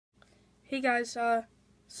Hey guys,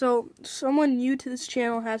 so someone new to this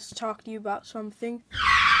channel has to talk to you about something,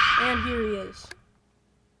 and here he is.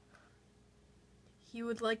 He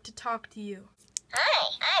would like to talk to you.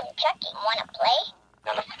 Hi, I'm Chucky. Wanna play?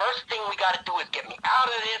 Now the first thing we gotta do is get me out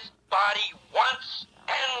of this body once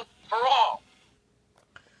and for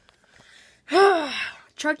all.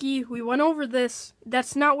 Chucky, we went over this.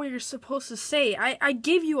 That's not what you're supposed to say. I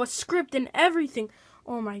gave you a script and everything.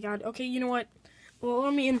 Oh my god. Okay, you know what? Well,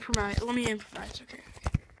 let me improvise. Okay.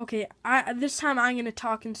 Okay, this time I'm going to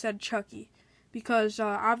talk instead of Chucky. Because,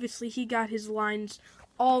 obviously, he got his lines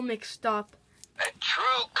all mixed up. A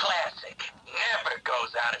true classic never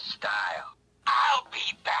goes out of style. I'll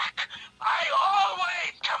be back. I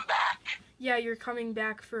always come back. Yeah, you're coming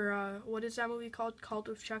back for, what is that movie called? Cult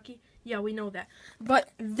of Chucky? Yeah, we know that.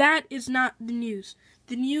 But that is not the news.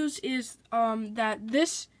 The news is, that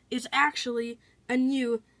this is actually a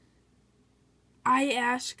new I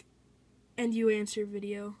ask and you answer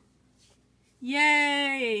video.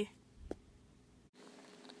 Yay!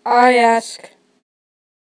 I ask.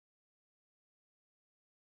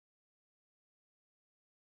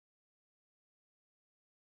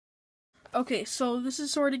 Okay, so this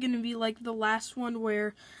is sort of going to be like the last one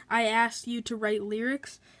where I asked you to write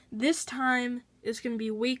lyrics. This time it's going to be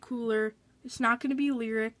way cooler. It's not going to be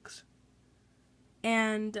lyrics.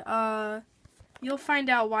 And you'll find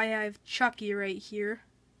out why I have Chucky right here.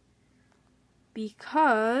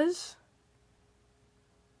 Because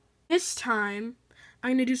this time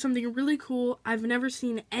I'm going to do something really cool. I've never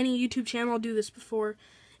seen any YouTube channel do this before.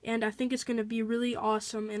 And I think it's going to be really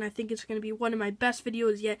awesome. And I think it's going to be one of my best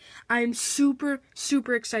videos yet. I'm super,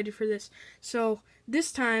 super excited for this. So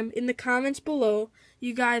this time, in the comments below,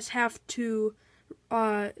 you guys have to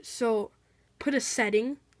put a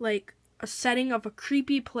setting. Like a setting of a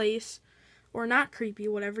creepy place. Or not creepy,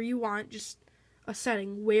 whatever you want. Just a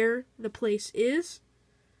setting where the place is.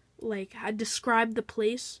 Like, I describe the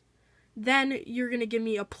place. Then you're going to give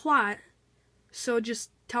me a plot. So just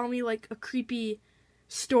tell me like a creepy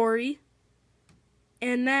story.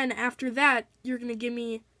 And then after that, you're going to give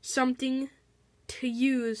me something to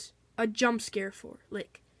use a jump scare for.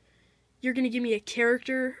 Like, you're going to give me a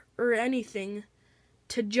character or anything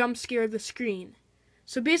to jump scare the screen.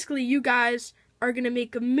 So basically, you guys are going to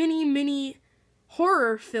make a mini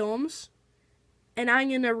horror films, and I'm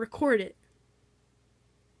going to record it.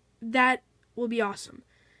 That will be awesome.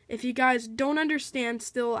 If you guys don't understand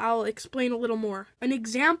still, I'll explain a little more. An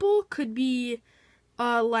example could be,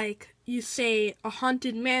 like, you say a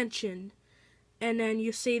haunted mansion, and then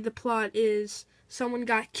you say the plot is someone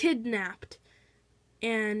got kidnapped,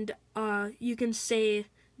 and you can say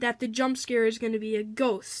that the jump scare is going to be a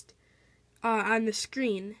ghost on the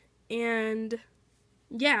screen. And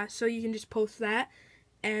yeah, so you can just post that,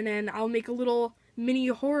 and then I'll make a little mini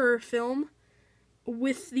horror film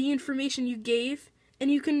with the information you gave,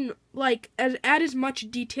 and you can like add as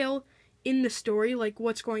much detail in the story, like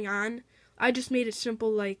what's going on. I just made it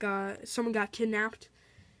simple, like someone got kidnapped,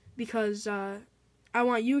 because I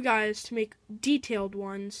want you guys to make detailed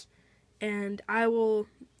ones, and I will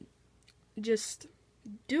just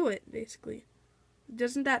do it, basically.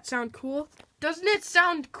 Doesn't that sound cool? Doesn't it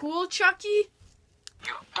sound cool, Chucky?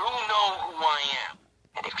 You do know who I am.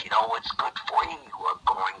 And if you know what's good for you, you are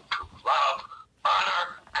going to love,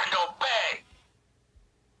 honor, and obey.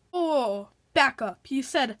 Oh, back up. You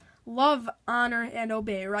said love, honor, and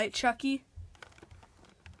obey, right, Chucky?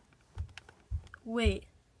 Wait.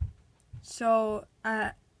 So,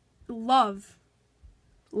 love.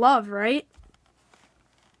 Love, right?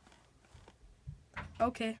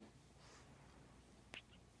 Okay.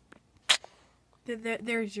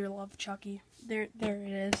 There's your love, Chucky. There it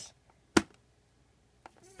is.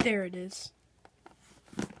 There it is.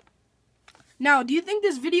 Now, do you think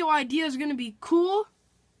this video idea is going to be cool?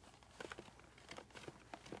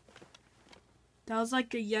 That was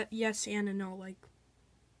like a yes and a no, like.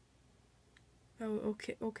 Oh,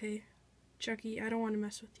 okay. Chucky, I don't want to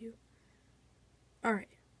mess with you. Alright.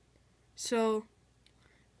 So,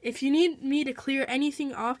 if you need me to clear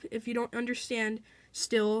anything up, if you don't understand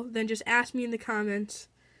still, then just ask me in the comments,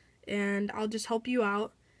 and I'll just help you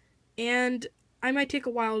out. And I might take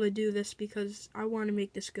a while to do this because I want to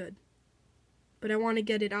make this good. But I want to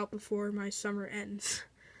get it out before my summer ends.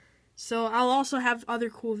 So I'll also have other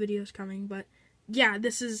cool videos coming, but yeah,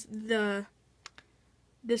 this is the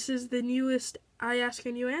newest I ask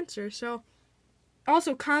and you answer. So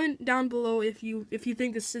also comment down below if you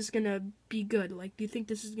think this is going to be good. Like, do you think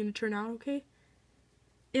this is going to turn out okay?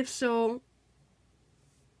 If so,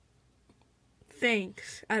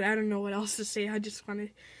 thanks. I don't know what else to say. I just wanted...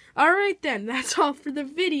 Alright then, that's all for the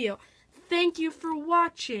video. Thank you for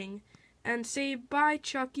watching. and say bye,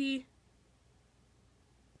 Chucky.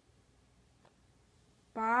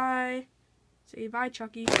 Bye. Say bye,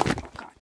 Chucky.